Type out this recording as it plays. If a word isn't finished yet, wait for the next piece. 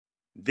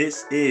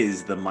This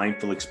is the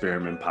Mindful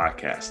Experiment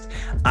Podcast.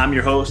 I'm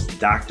your host,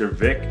 Dr.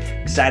 Vic.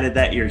 Excited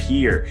that you're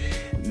here.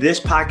 This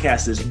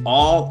podcast is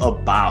all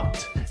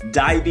about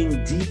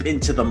diving deep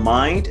into the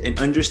mind and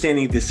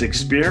understanding this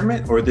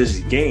experiment or this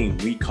game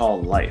we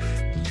call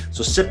life.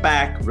 So sit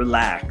back,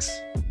 relax,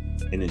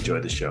 and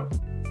enjoy the show.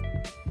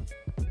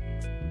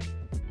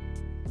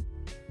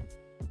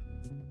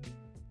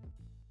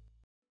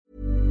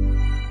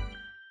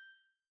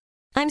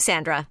 I'm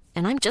Sandra,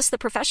 and I'm just the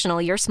professional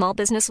your small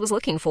business was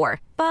looking for.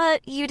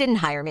 But you didn't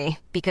hire me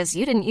because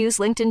you didn't use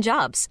LinkedIn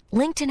Jobs.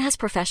 LinkedIn has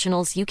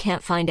professionals you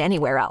can't find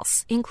anywhere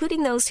else,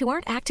 including those who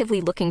aren't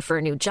actively looking for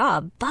a new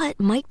job, but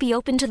might be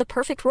open to the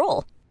perfect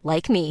role,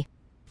 like me.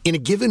 In a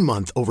given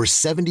month, over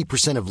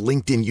 70% of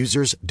LinkedIn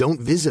users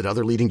don't visit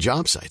other leading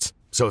job sites.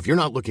 So if you're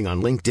not looking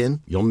on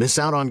LinkedIn, you'll miss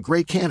out on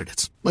great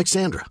candidates like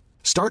Sandra.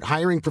 Start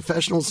hiring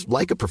professionals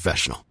like a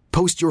professional.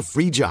 Post your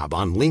free job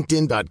on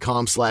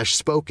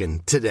linkedin.com/spoken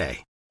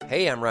today.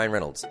 Hey, I'm Ryan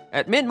Reynolds.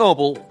 At Mint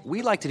Mobile,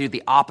 we like to do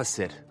the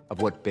opposite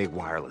of what Big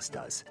Wireless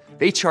does.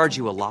 They charge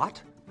you a lot,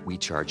 we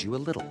charge you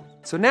a little.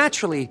 So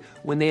naturally,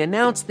 when they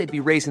announced they'd be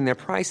raising their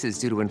prices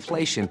due to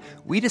inflation,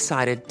 we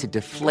decided to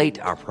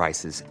deflate our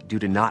prices due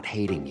to not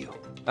hating you.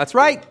 That's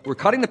right. We're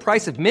cutting the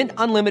price of Mint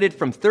Unlimited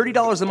from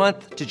 $30 a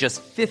month to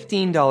just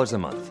 $15 a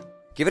month.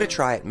 Give it a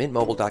try at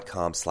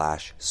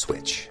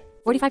mintmobile.com/switch.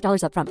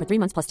 $45 up front for 3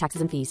 months plus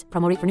taxes and fees.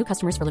 Promo rate for new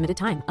customers for limited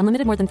time.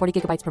 Unlimited more than 40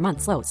 gigabytes per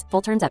month. Slows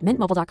full terms at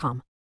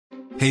mintmobile.com.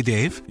 Hey,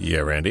 Dave. Yeah,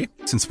 Randy.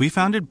 Since we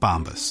founded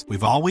Bombas,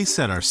 we've always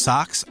said our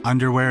socks,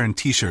 underwear, and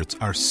T-shirts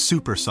are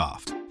super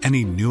soft.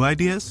 Any new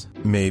ideas?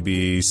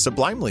 Maybe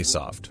sublimely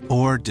soft.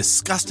 Or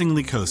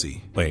disgustingly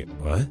cozy. Wait,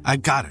 what? I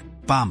got it.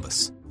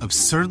 Bombas.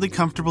 Absurdly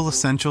comfortable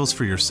essentials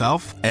for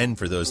yourself and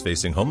for those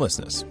facing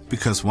homelessness.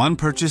 Because one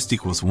purchased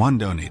equals one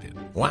donated.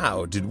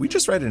 Wow, did we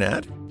just write an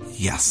ad?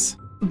 Yes.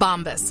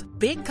 Bombas.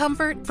 Big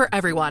comfort for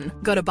everyone.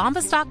 Go to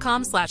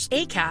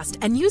bombas.com/ACAST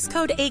and use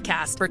code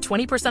ACAST for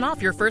 20%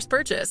 off your first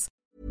purchase.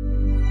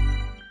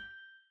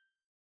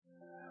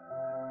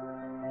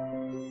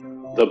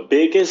 The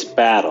biggest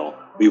battle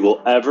we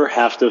will ever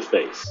have to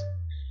face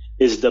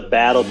is the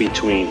battle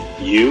between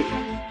you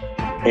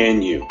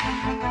and you.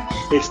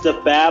 It's the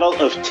battle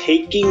of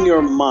taking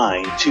your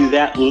mind to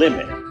that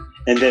limit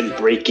and then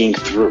breaking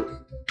through.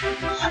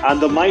 On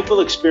the Mindful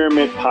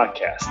Experiment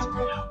Podcast,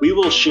 we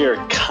will share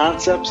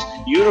concepts,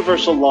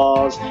 universal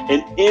laws,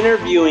 and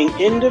interviewing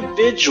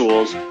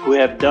individuals who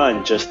have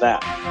done just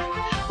that,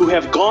 who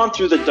have gone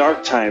through the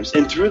dark times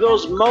and through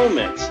those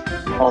moments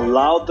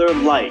allowed their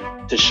light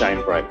to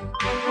shine bright.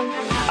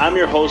 I'm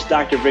your host,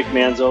 Dr. Vic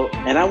Manzo,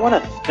 and I want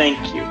to thank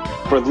you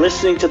for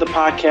listening to the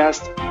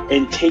podcast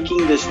and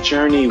taking this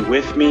journey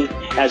with me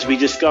as we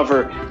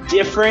discover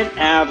different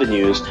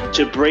avenues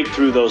to break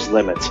through those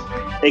limits,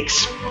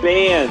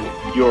 expand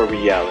your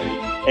reality,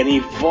 and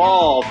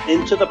evolve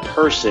into the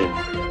person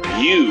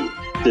you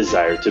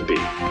desire to be.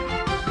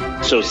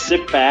 So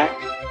sit back,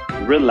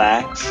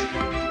 relax,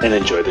 and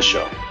enjoy the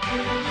show.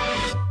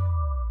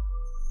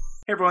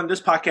 Hey everyone,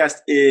 this podcast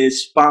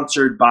is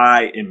sponsored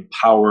by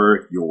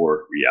Empower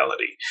Your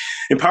Reality.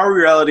 Empower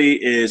Reality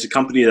is a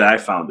company that I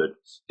founded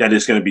that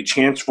is going to be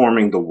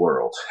transforming the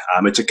world.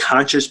 It's a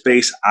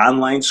conscious-based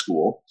online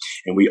school,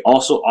 and we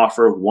also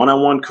offer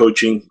one-on-one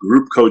coaching,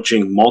 group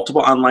coaching,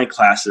 multiple online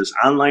classes,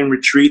 online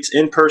retreats,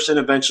 in person.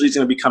 Eventually, it's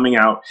going to be coming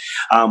out.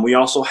 We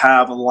also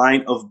have a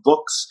line of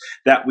books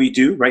that we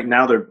do. Right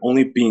now, they're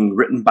only being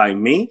written by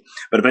me,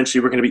 but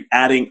eventually, we're going to be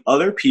adding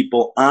other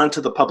people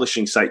onto the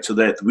publishing site so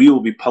that we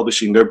will be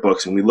publishing their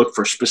books, and we look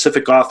for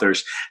specific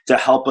authors to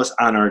help us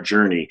on our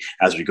journey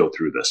as we go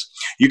through this.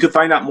 You can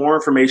find out more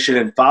information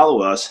and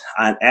follow us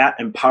on at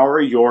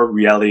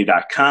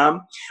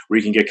empoweryourreality.com, where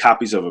you can get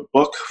copies of a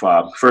book,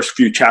 first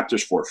few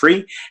chapters for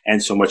free,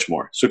 and so much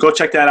more. So go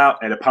check that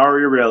out at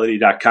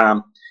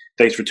empoweryourreality.com.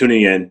 Thanks for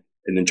tuning in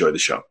and enjoy the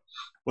show.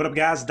 What up,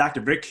 guys?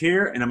 Dr. Vic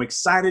here, and I'm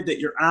excited that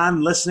you're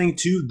on listening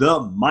to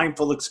The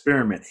Mindful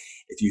Experiment.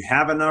 If you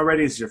haven't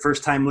already, it's your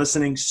first time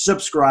listening,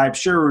 subscribe,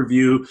 share a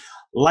review,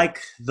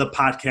 like the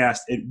podcast.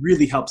 It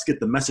really helps get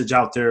the message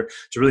out there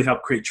to really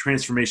help create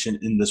transformation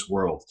in this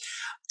world.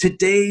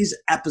 Today's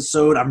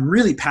episode, I'm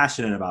really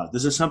passionate about.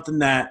 This is something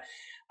that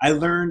I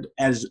learned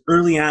as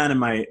early on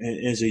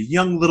as a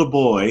young little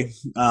boy.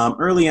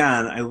 Early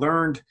on, I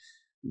learned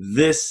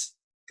this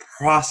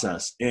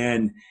process,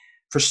 and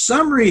for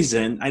some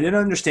reason, I didn't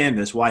understand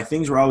this, why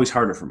things were always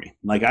harder for me.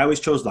 Like I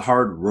always chose the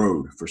hard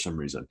road for some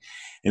reason.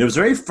 And it was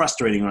very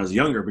frustrating when I was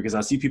younger because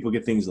I see people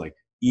get things like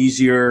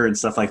easier and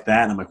stuff like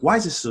that. And I'm like, why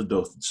is this so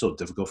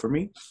difficult for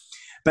me?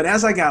 But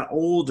as I got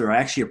older, I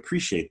actually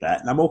appreciate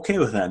that. And I'm okay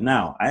with that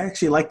now. I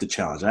actually like the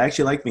challenge. I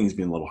actually like things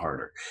being a little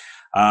harder.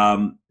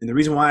 And the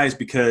reason why is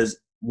because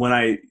when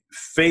I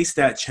face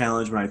that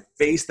challenge, when I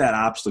face that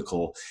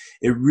obstacle,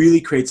 it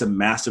really creates a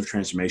massive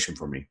transformation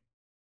for me.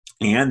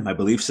 And my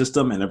belief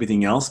system and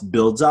everything else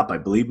builds up. I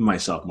believe in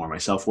myself more. My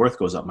self-worth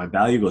goes up. My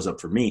value goes up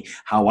for me,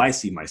 how I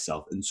see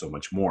myself, and so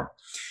much more.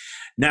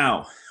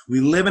 Now, we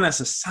live in a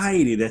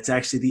society that's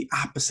actually the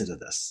opposite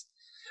of this.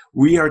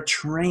 We are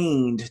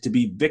trained to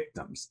be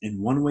victims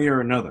in one way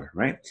or another,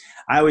 right?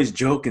 I always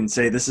joke and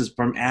say this is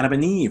from Adam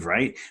and Eve,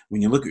 right?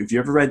 When you look, if you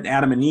ever read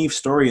Adam and Eve's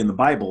story in the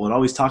Bible, it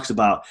always talks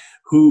about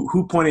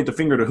who pointed the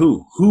finger to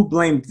who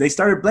blamed, they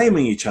started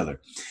blaming each other.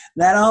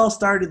 That all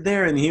started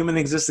there in the human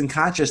existing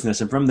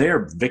consciousness. And from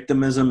there,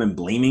 victimism and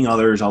blaming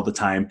others all the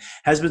time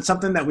has been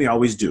something that we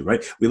always do,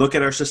 right? We look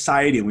at our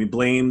society and we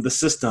blame the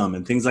system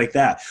and things like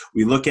that.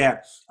 We look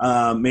at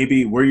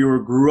maybe where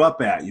you grew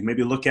up at. You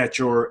maybe look at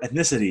your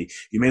ethnicity.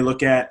 You may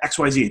look at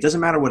XYZ. It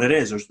doesn't matter what it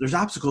is. There's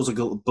obstacles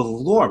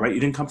galore, right? You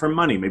didn't come from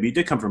money. Maybe you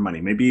did come from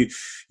money. Maybe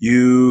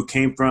you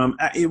came from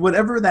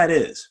whatever that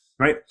is,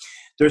 right?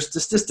 There's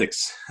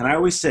statistics, and I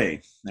always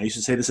say, I used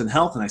to say this in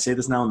health, and I say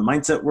this now in the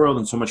mindset world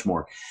and so much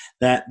more,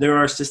 that there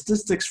are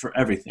statistics for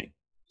everything.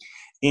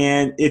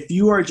 And if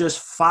you are just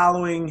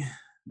following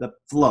the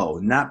flow,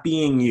 not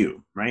being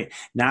you, right?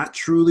 Not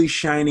truly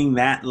shining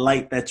that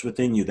light that's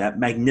within you, that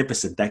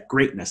magnificent, that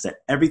greatness, that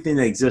everything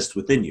that exists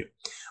within you,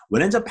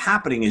 what ends up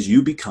happening is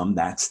you become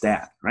that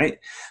stat, right?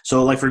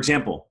 So like, for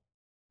example,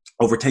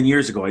 over 10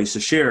 years ago, I used to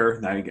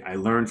share, I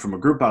learned from a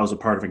group I was a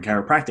part of in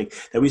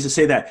chiropractic, that we used to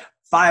say that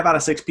 5 out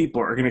of 6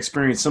 people are going to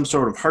experience some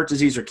sort of heart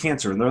disease or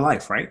cancer in their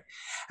life, right?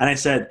 And I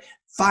said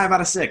 5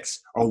 out of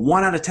 6 or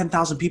 1 out of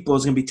 10,000 people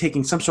is going to be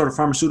taking some sort of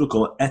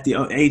pharmaceutical at the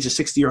age of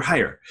 60 or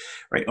higher,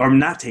 right? Or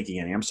not taking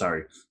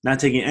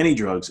any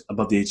drugs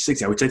above the age of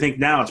 60, which I think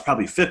now it's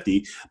probably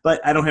 50,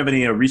 but I don't have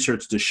any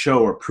research to show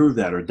or prove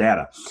that or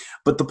data.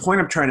 But the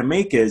point I'm trying to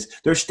make is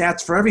there's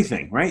stats for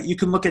everything, right? You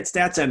can look at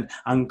stats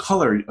on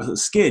color,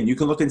 skin. You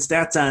can look at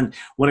stats on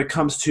when it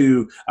comes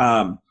to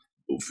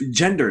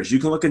genders. You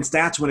can look in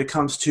stats when it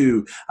comes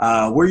to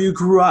where you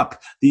grew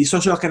up, the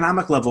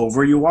socioeconomic level of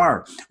where you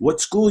are,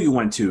 what school you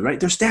went to, right?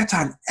 There's stats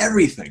on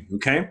everything,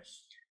 okay?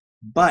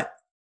 But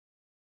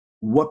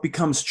what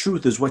becomes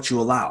truth is what you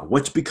allow.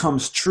 What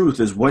becomes truth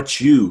is what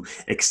you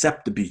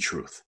accept to be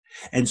truth.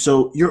 And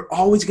so you're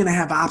always going to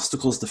have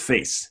obstacles to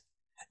face.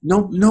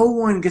 No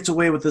one gets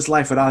away with this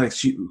life without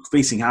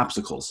facing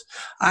obstacles.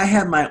 I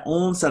had my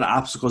own set of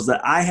obstacles that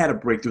I had to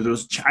break through.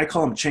 I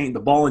call them the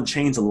ball and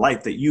chains of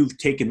life that you've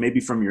taken maybe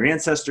from your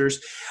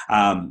ancestors.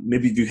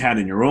 Maybe you had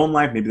in your own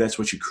life. Maybe that's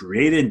what you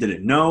created and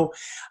didn't know.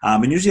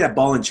 And usually that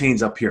ball and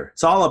chain's up here.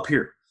 It's all up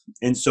here.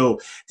 And so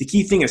the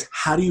key thing is,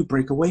 how do you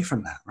break away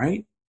from that,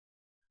 right?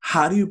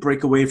 How do you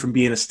break away from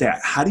being a stat?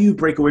 How do you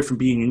break away from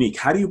being unique?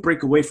 How do you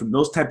break away from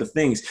those type of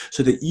things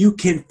so that you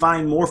can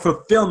find more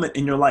fulfillment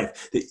in your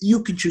life, that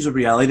you can choose a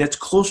reality that's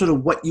closer to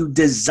what you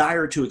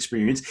desire to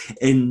experience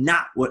and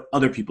not what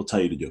other people tell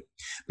you to do?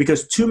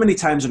 Because too many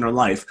times in our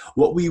life,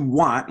 what we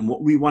want and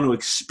what we want to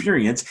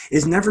experience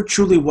is never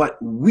truly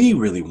what we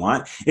really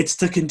want. It's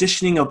the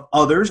conditioning of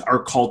others,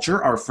 our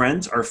culture, our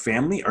friends, our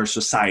family, our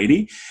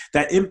society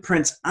that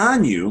imprints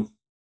on you,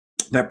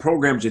 that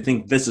programs you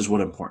think this is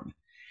what's important.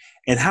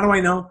 And how do I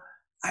know?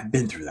 I've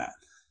been through that.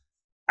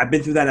 I've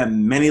been through that at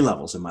many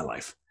levels in my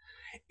life.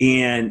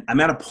 And I'm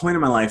at a point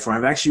in my life where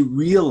I've actually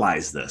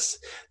realized this,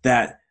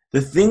 that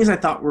the things I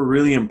thought were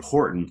really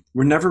important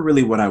were never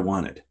really what I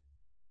wanted.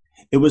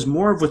 It was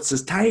more of what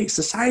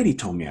society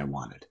told me I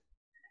wanted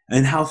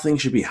and how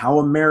things should be, how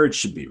a marriage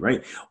should be,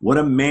 right? What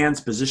a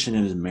man's position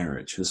in his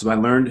marriage. This is what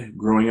I learned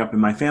growing up in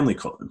my family,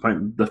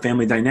 the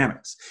family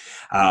dynamics.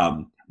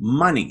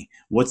 Money,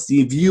 what's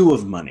the view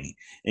of money,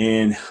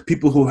 and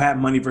people who have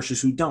money versus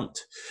who don't.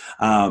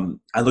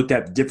 I looked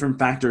at different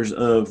factors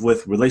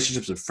with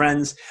relationships with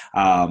friends,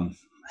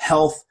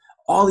 health,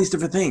 all these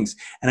different things.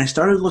 And I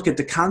started to look at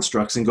the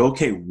constructs and go,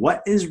 okay,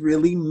 what is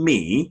really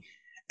me?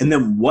 And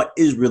then what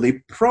is really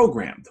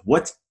programmed?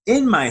 What's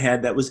in my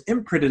head that was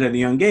imprinted at a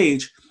young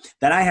age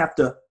that I have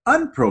to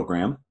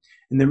unprogram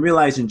and then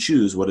realize and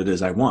choose what it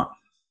is I want,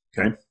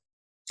 okay?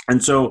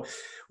 And so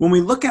when we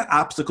look at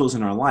obstacles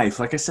in our life,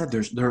 like I said,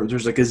 there's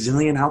like a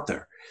zillion out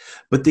there.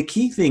 But the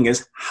key thing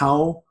is,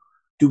 how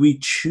do we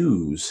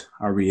choose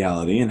our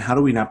reality and how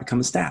do we not become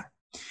a stat?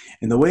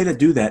 And the way to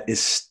do that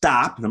is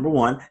number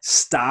one,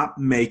 stop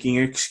making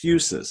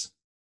excuses.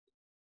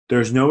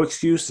 There's no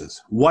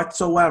excuses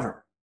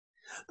whatsoever.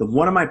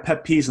 One of my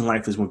pet peeves in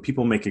life is when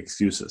people make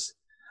excuses.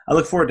 I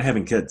look forward to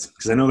having kids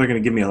because I know they're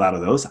going to give me a lot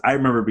of those. I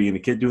remember being a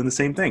kid doing the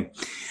same thing.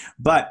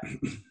 But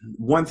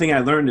one thing I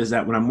learned is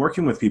that when I'm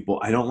working with people,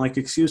 I don't like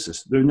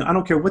excuses. I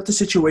don't care what the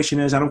situation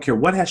is. I don't care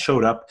what has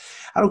showed up.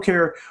 I don't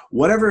care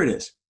whatever it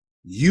is.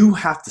 You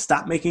have to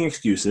stop making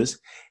excuses.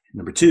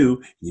 Number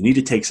two, you need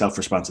to take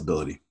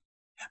self-responsibility.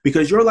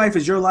 Because your life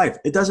is your life.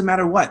 It doesn't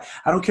matter what.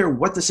 I don't care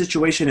what the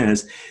situation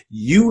is.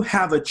 You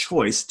have a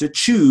choice to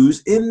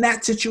choose in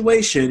that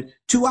situation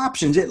 2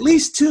 options, at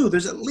least 2.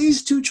 There's at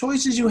least 2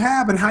 choices you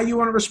have and how you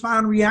want to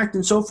respond, react,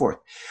 and so forth.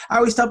 I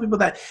always tell people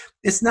that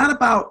it's not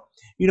about,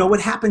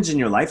 what happens in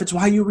your life. It's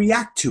how you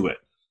react to it.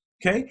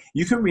 Okay,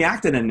 you can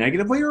react in a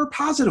negative way or a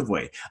positive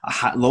way,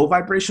 a low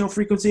vibrational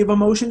frequency of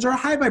emotions or a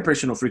high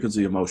vibrational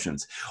frequency of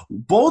emotions.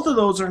 Both of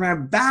those are going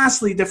to have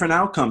vastly different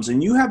outcomes,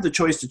 and you have the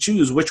choice to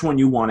choose which one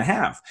you want to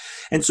have.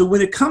 And so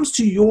when it comes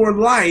to your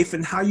life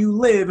and how you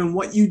live and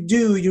what you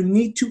do, you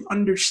need to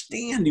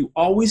understand you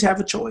always have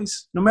a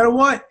choice. No matter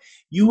what,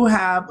 You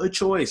have a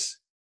choice.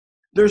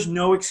 There's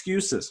no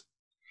excuses.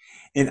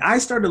 And I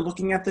started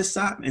looking at this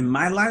in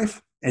my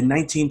life at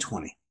 19,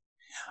 20.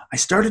 I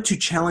started to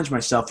challenge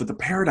myself with the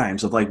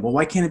paradigms of like, well,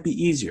 why can't it be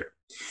easier?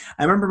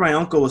 I remember my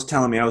uncle was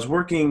telling me I was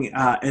working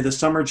at a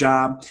summer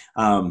job,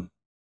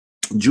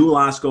 Jewel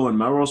Osco in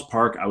Melrose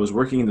Park. I was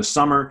working in the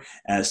summer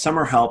as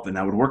summer help, and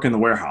I would work in the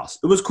warehouse.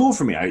 It was cool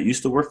for me. I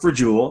used to work for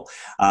Jewel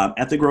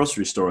at the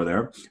grocery store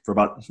there for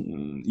about a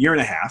year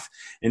and a half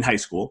in high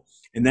school.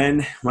 And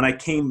then when I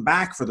came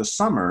back for the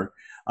summer,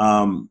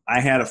 I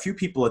had a few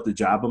people at the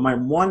job, but my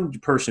one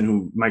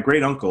person my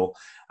great uncle,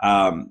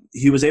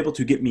 he was able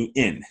to get me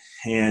in,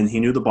 and he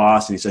knew the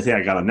boss, and he said, hey,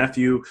 I got a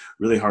nephew,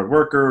 really hard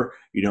worker,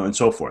 and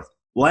so forth.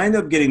 Well, I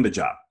ended up getting the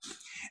job,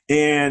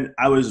 and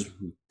I was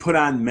put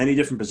on many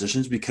different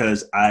positions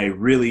because I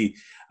really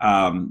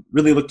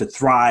looked to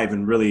thrive,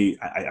 and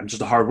I'm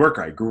just a hard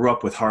worker. I grew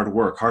up with hard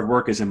work. Hard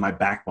work is in my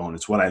backbone.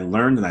 It's what I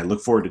learned, and I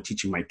look forward to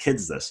teaching my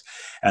kids this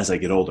as I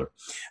get older,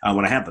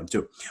 when I have them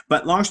too.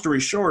 But long story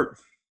short,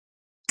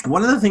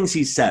 one of the things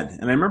he said,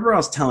 and I remember I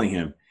was telling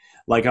him,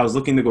 like I was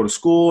looking to go to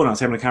school and I was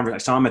having a conversation. I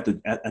saw him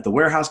at the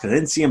warehouse because I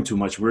didn't see him too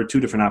much. We're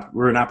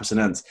in opposite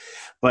ends.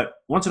 But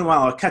once in a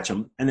while I'll catch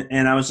him.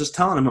 And I was just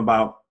telling him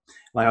about,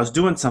 like, I was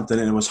doing something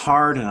and it was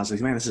hard. And I was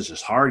like, man, this is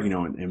just hard,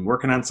 and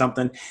working on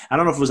something. I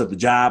don't know if it was at the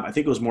job. I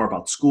think it was more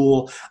about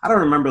school. I don't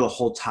remember the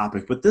whole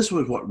topic, but this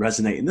was what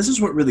resonated. And this is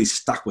what really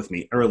stuck with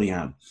me early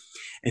on.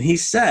 And he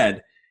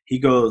said, he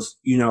goes,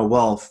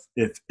 well,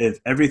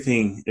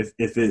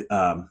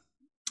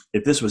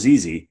 if this was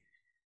easy,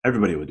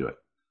 everybody would do it,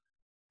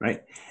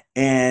 right?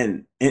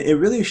 And it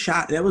really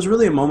that was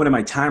really a moment in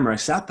my time where I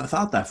thought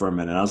that for a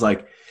minute. I was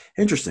like,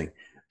 interesting.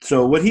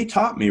 So what he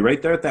taught me right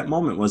there at that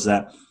moment was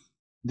that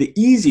the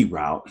easy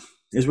route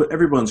is what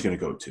everyone's going to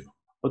go to,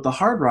 but the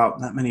hard route,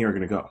 not many are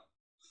going to go.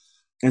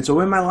 And so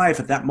in my life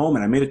at that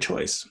moment, I made a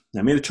choice.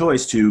 I made a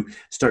choice to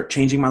start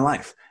changing my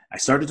life. I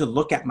started to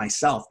look at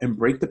myself and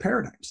break the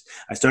paradigms.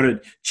 I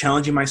started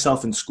challenging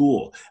myself in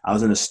school. I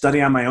was going to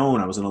study on my own.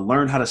 I was going to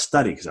learn how to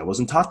study because I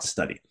wasn't taught to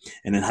study.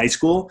 And in high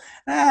school,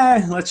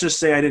 let's just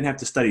say I didn't have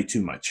to study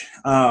too much.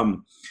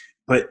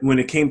 But when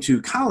it came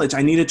to college,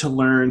 I needed to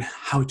learn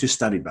how to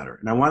study better.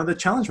 And I wanted to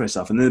challenge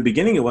myself. And in the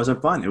beginning, it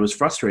wasn't fun. It was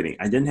frustrating.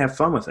 I didn't have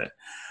fun with it.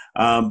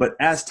 But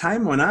as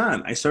time went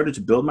on, I started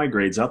to build my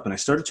grades up and I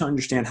started to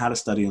understand how to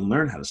study and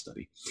learn how to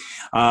study.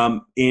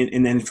 And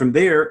then from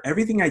there,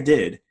 everything I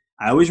did,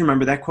 I always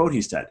remember that quote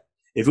he said,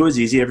 if it was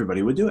easy,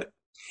 everybody would do it.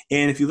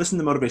 And if you listen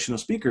to motivational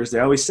speakers, they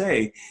always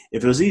say,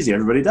 if it was easy,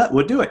 everybody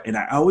would do it. And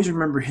I always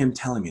remember him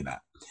telling me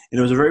that. And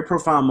it was a very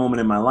profound moment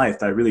in my life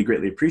that I really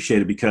greatly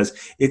appreciated because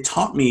it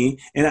taught me,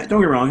 and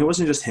don't get me wrong, it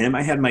wasn't just him.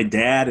 I had my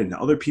dad and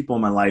other people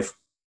in my life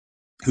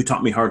who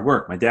taught me hard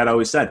work. My dad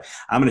always said,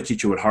 I'm going to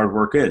teach you what hard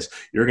work is.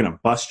 You're going to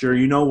bust your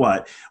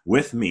you-know-what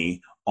with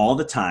me all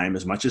the time,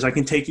 as much as I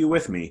can take you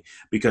with me,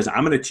 because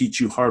I'm going to teach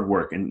you hard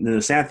work. And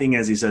the sad thing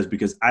is, he says,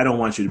 because I don't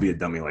want you to be a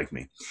dummy like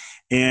me.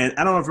 And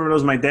I don't know if everyone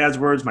knows my dad's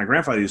words. My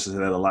grandfather used to say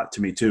that a lot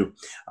to me too.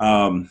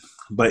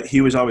 But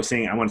he was always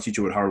saying, I want to teach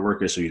you what hard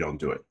work is so you don't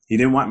do it. He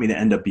didn't want me to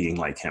end up being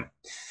like him.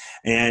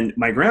 And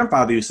my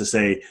grandfather used to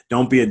say,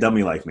 don't be a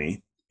dummy like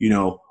me.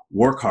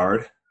 Work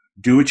hard,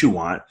 do what you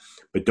want,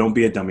 but don't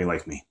be a dummy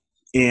like me.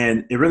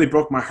 And it really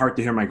broke my heart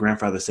to hear my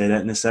grandfather say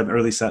that in the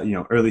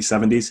early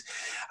 70s.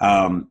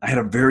 I had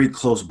a very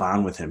close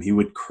bond with him. He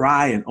would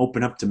cry and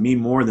open up to me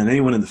more than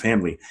anyone in the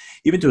family,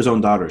 even to his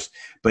own daughters.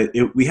 But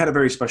we had a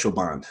very special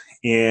bond.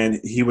 And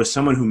he was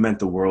someone who meant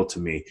the world to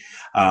me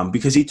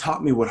because he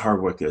taught me what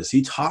hard work is.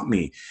 He taught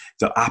me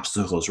the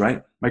obstacles,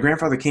 right? My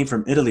grandfather came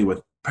from Italy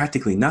with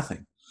practically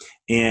nothing.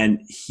 And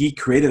he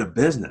created a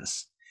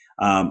business.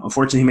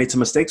 Unfortunately, he made some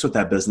mistakes with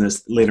that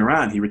business later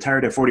on. He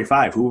retired at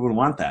 45. Who would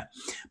want that?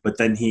 But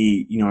then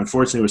he,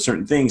 unfortunately with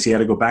certain things, he had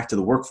to go back to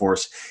the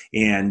workforce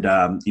and,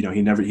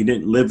 he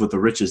didn't live with the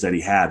riches that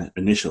he had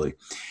initially.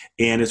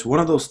 And it's one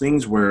of those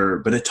things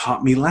but it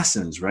taught me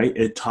lessons, right?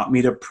 It taught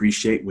me to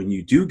appreciate when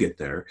you do get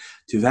there,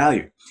 to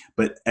value.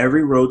 But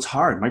every road's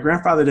hard. My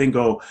grandfather didn't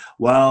go,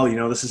 well,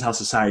 this is how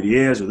society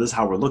is, or this is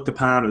how we're looked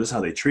upon, or this is how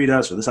they treat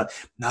us, or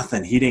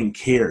nothing. He didn't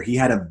care. He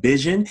had a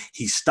vision.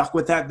 He stuck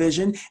with that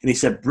vision. And he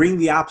said, bring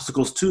the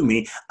obstacles to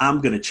me.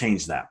 I'm going to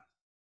change that.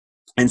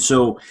 And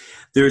so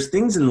there's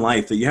things in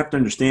life that you have to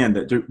understand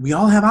that we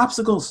all have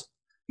obstacles.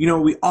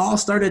 We all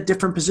start at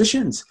different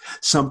positions.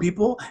 Some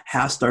people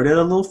have started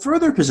a little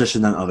further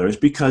position than others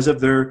because of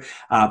their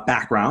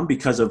background,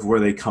 because of where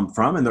they come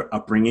from and their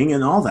upbringing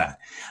and all that.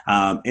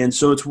 And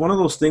so it's one of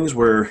those things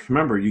where,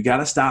 remember, you got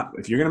to stop.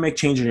 If you're going to make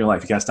change in your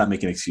life, you got to stop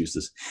making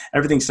excuses.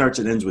 Everything starts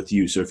and ends with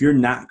you. So if you're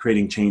not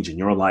creating change in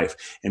your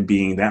life and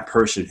being that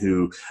person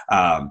who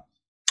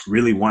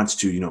really wants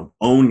to,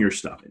 own your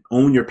stuff and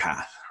own your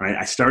path, right?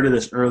 I started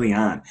this early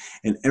on,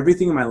 and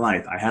everything in my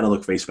life, I had to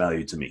look face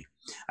value to me.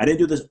 I didn't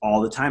do this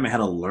all the time. I had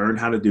to learn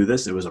how to do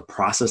this. It was a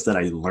process that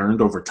I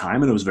learned over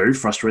time, and it was very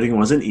frustrating. It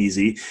wasn't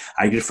easy.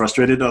 I get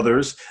frustrated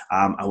others.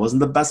 I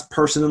wasn't the best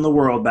person in the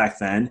world back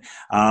then,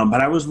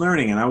 but I was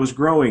learning and I was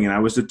growing and I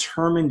was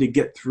determined to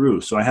get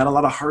through. So I had a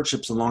lot of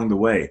hardships along the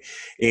way.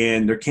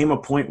 And there came a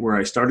point where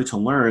I started to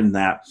learn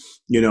that,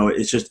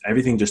 it's just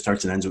everything just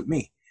starts and ends with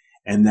me.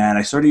 And then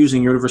I started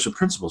using universal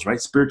principles,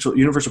 right? Spiritual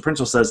universal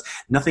principle says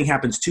nothing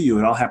happens to you.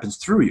 It all happens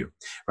through you,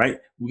 right?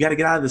 We got to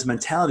get out of this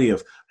mentality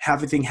of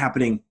everything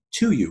happening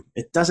to you.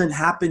 It doesn't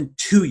happen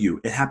to you.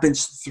 It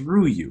happens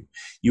through you.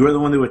 You are the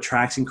one who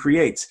attracts and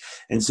creates.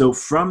 And so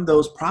from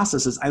those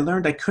processes, I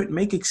learned I couldn't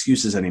make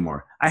excuses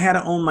anymore. I had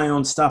to own my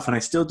own stuff, and I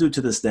still do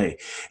to this day.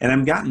 And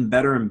I've gotten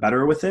better and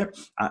better with it.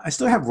 I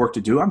still have work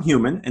to do. I'm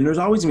human, and there's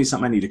always going to be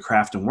something I need to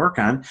craft and work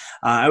on.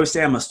 I always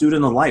say I'm a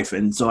student of life,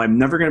 and so I'm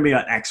never going to be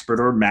an expert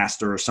or a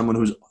master or someone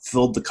who's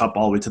filled the cup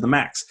all the way to the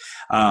max.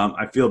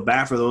 I feel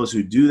bad for those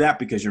who do that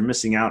because you're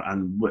missing out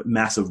on what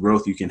massive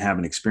growth you can have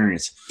and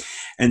experience.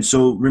 And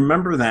so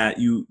remember that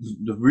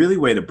the really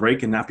way to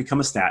break and not become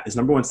a stat is,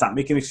 number one, stop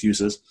making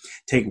excuses.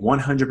 Take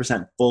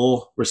 100%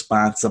 full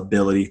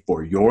responsibility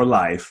for your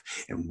life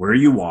and where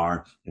you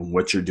are and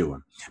what you're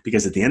doing.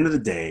 Because at the end of the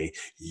day,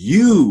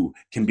 you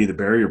can be the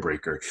barrier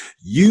breaker.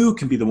 You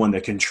can be the one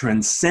that can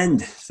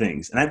transcend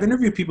things. And I've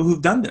interviewed people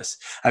who've done this.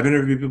 I've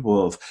interviewed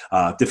people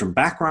of different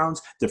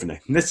backgrounds,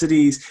 different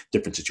ethnicities,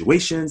 different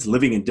situations,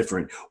 living in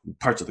different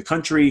parts of the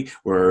country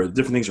where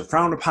different things are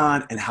frowned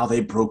upon, and how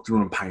they broke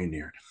through and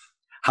pioneered.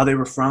 How they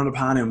were frowned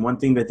upon in one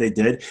thing that they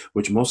did,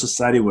 which most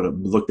society would have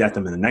looked at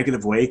them in a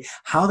negative way,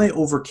 how they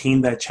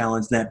overcame that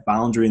challenge, that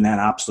boundary, and that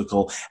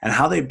obstacle, and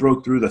how they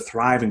broke through to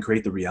thrive and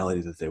create the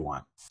reality that they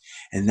want.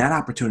 And that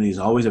opportunity is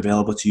always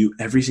available to you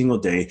every single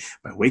day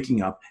by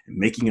waking up and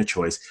making a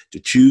choice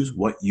to choose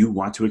what you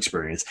want to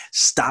experience.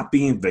 Stop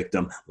being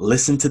victim.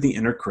 Listen to the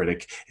inner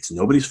critic. It's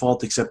nobody's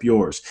fault except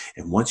yours.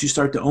 And once you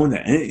start to own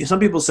that, and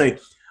some people say,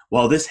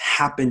 well, this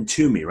happened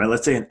to me, right?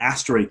 Let's say an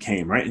asteroid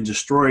came, right, and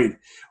destroyed,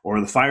 or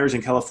the fires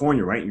in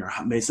California, right?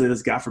 And they say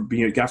this, God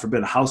forbid,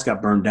 a house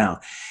got burned down.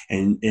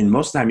 And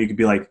most of the time you could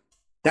be like,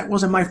 that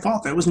wasn't my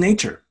fault. That was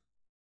nature.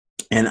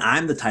 And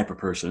I'm the type of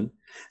person,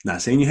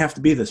 not saying you have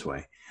to be this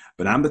way,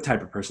 but I'm the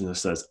type of person that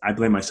says, I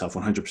blame myself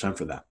 100%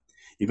 for that.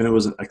 Even if it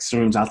was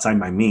extremes outside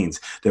my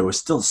means, there was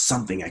still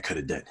something I could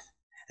have did.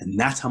 And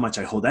that's how much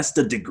I hold. That's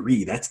the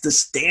degree. That's the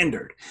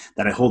standard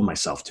that I hold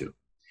myself to.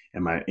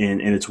 And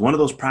it's one of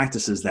those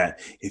practices that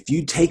if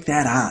you take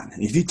that on,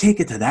 if you take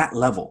it to that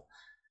level,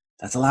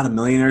 that's a lot of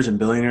millionaires and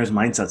billionaires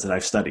mindsets that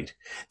I've studied.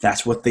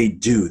 That's what they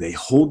do. They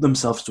hold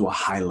themselves to a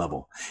high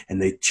level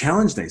and they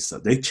challenge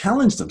themselves. They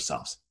challenge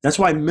themselves. That's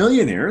why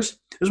millionaires,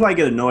 this is why I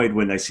get annoyed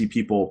when I see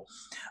people,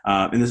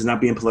 and this is not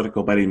being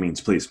political by any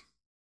means, please,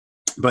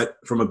 but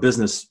from a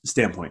business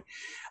standpoint,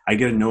 I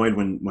get annoyed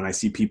when I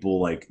see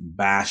people like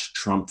bash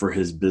Trump for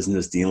his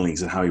business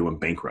dealings and how he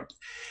went bankrupt.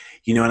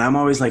 And I'm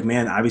always like,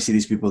 man, obviously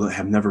these people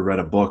have never read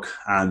a book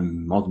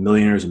on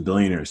multimillionaires and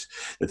billionaires,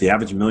 that the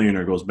average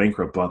millionaire goes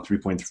bankrupt about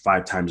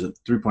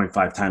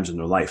 3.5 times in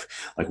their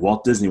life. Like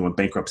Walt Disney went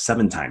bankrupt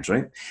 7 times,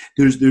 right?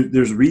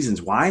 There's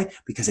reasons why,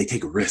 because they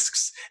take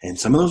risks. And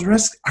some of those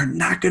risks are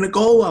not going to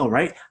go well,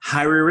 right?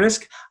 High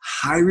risk,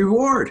 high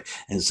reward.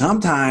 And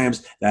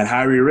sometimes that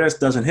high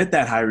risk doesn't hit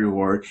that high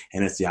reward,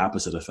 and it's the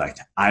opposite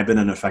effect. I've been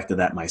an effect of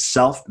that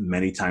myself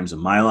many times in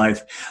my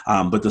life,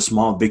 but the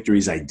small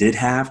victories I did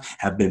have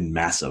been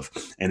massive,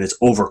 and it's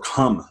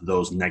overcome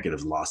those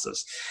negative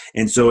losses.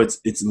 And so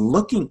it's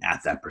looking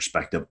at that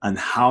perspective on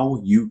how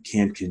you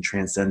can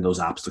transcend those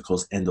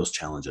obstacles and those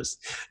challenges.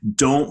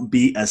 Don't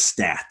be a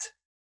stat.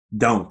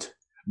 Don't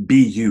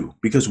be you,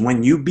 because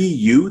when you be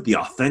you, the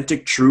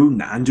authentic, true,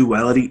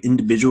 non-duality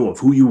individual of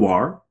who you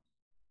are,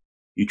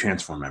 you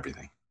transform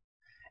everything.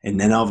 And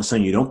then all of a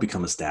sudden you don't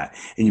become a stat,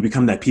 and you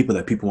become that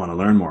people want to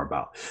learn more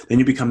about. Then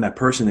you become that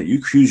person that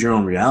you choose your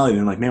own reality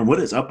and like, man,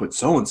 what is up with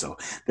so-and-so?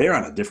 They're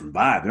on a different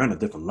vibe. They're on a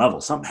different level.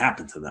 Something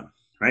happened to them,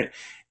 right?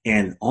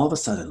 And all of a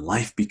sudden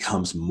life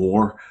becomes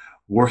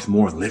worth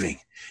more living.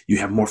 You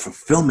have more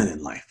fulfillment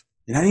in life.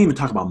 And I didn't even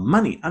talk about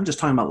money. I'm just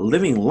talking about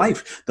living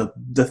life.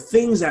 The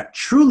things that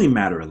truly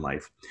matter in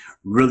life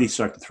really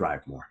start to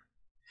thrive more.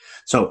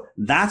 So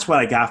that's what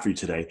I got for you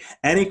today.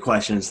 Any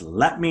questions,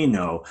 let me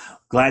know.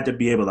 Glad to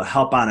be able to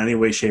help out in any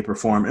way, shape, or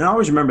form. And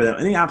always remember that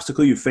any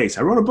obstacle you face,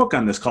 I wrote a book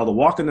on this called The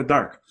Walk in the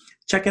Dark.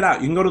 Check it out.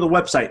 You can go to the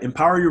website,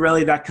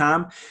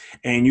 empoweryourreality.com,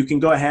 and you can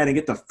go ahead and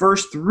get the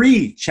first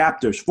 3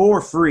 chapters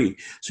for free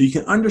so you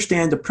can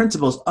understand the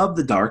principles of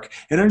the dark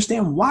and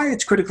understand why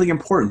it's critically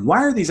important.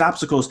 Why are these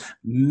obstacles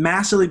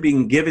massively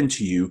being given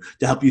to you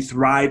to help you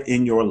thrive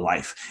in your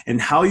life,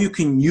 and how you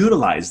can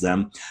utilize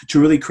them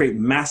to really create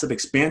massive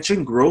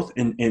expansion, growth,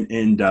 and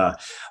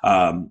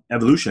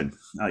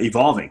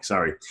evolving,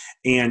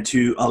 and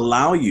to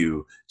allow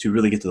you to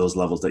really get to those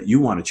levels that you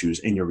want to choose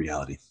in your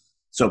reality.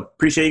 So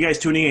appreciate you guys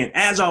tuning in.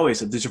 As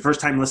always, if this is your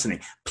first time listening,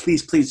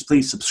 please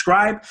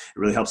subscribe. It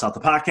really helps out the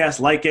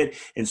podcast, like it,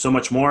 and so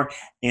much more.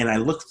 And I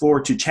look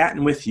forward to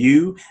chatting with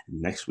you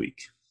next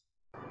week.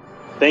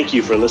 Thank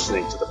you for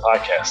listening to the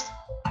podcast.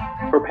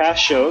 For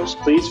past shows,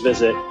 please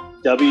visit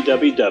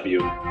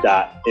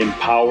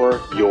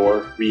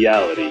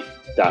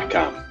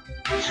www.empoweryourreality.com.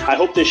 I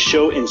hope this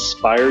show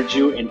inspired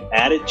you and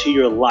added to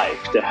your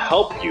life to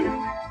help you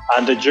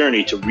on the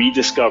journey to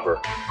rediscover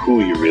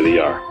who you really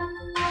are.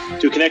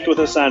 To connect with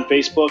us on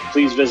Facebook,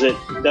 please visit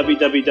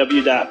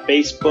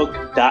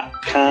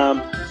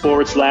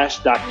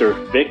www.facebook.com/Dr.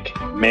 Vic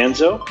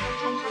Manzo.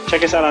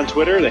 Check us out on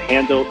Twitter. The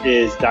handle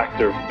is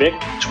Dr.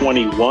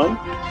 Vic21.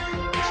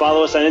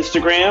 Follow us on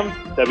Instagram,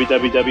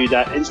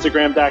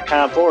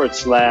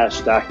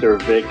 www.instagram.com/Dr.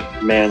 Vic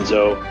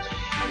Manzo.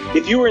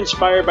 If you were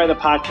inspired by the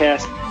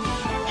podcast,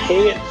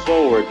 pay it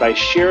forward by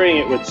sharing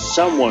it with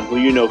someone who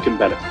you know can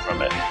benefit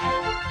from it.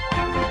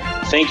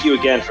 Thank you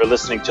again for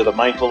listening to the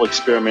Mindful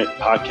Experiment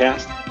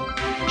podcast,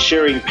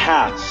 sharing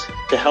paths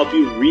to help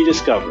you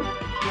rediscover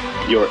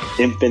your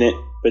infinite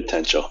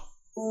potential.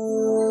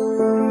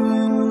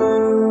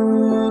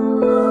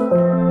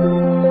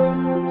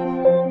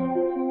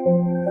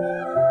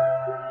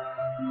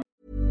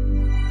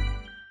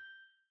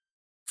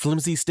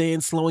 Flimsy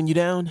staying slowing you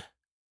down?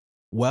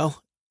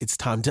 Well, it's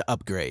time to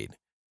upgrade.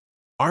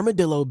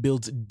 Armadillo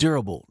builds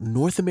durable,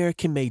 North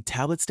American-made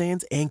tablet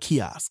stands and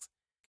kiosks.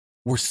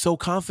 We're so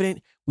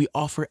confident, we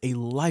offer a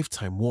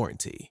lifetime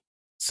warranty.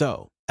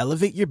 So,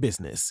 elevate your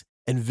business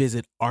and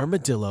visit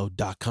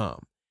armadillo.com.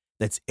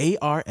 That's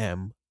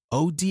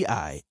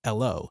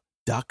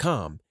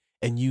ARMODILO.com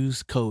and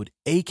use code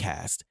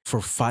ACAST for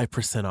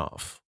 5%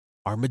 off.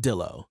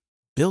 Armadillo,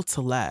 built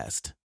to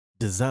last,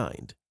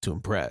 designed to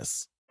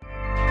impress.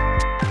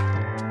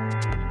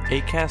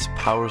 Acast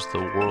powers the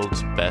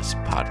world's best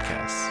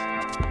podcasts.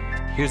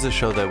 Here's a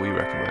show that we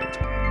recommend.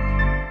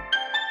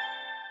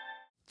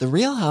 The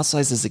Real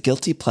Housewives is a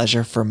guilty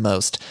pleasure for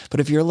most,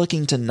 but if you're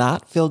looking to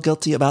not feel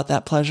guilty about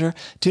that pleasure,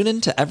 tune in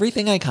to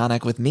Everything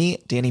Iconic with me,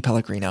 Danny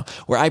Pellegrino,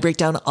 where I break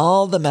down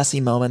all the messy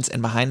moments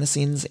and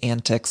behind-the-scenes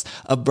antics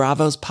of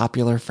Bravo's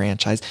popular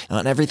franchise. And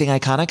on Everything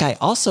Iconic, I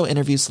also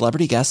interview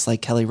celebrity guests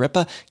like Kelly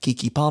Ripa,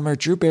 Keke Palmer,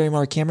 Drew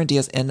Barrymore, Cameron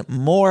Diaz, and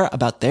more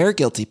about their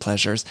guilty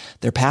pleasures,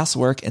 their past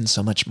work, and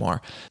so much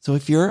more. So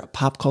if you're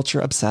pop culture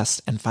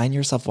obsessed and find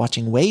yourself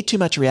watching way too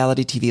much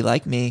reality TV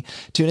like me,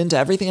 tune into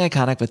Everything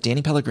Iconic with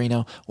Danny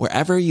Pellegrino,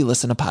 wherever you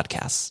listen to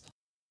podcasts.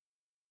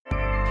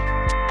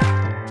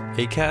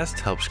 Acast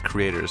helps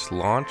creators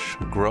launch,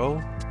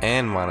 grow,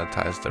 and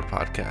monetize their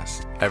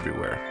podcasts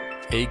everywhere.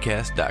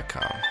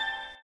 Acast.com.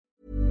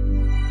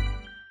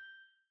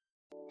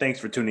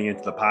 Thanks for tuning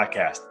into the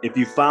podcast. If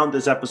you found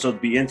this episode to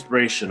be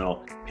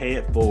inspirational, pay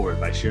it forward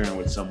by sharing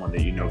with someone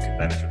that you know can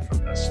benefit from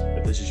this.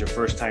 If this is your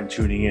first time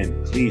tuning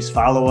in, please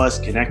follow us,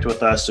 connect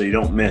with us so you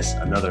don't miss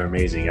another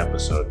amazing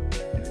episode.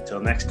 And until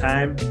next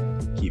time,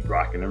 keep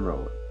rocking and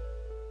rolling.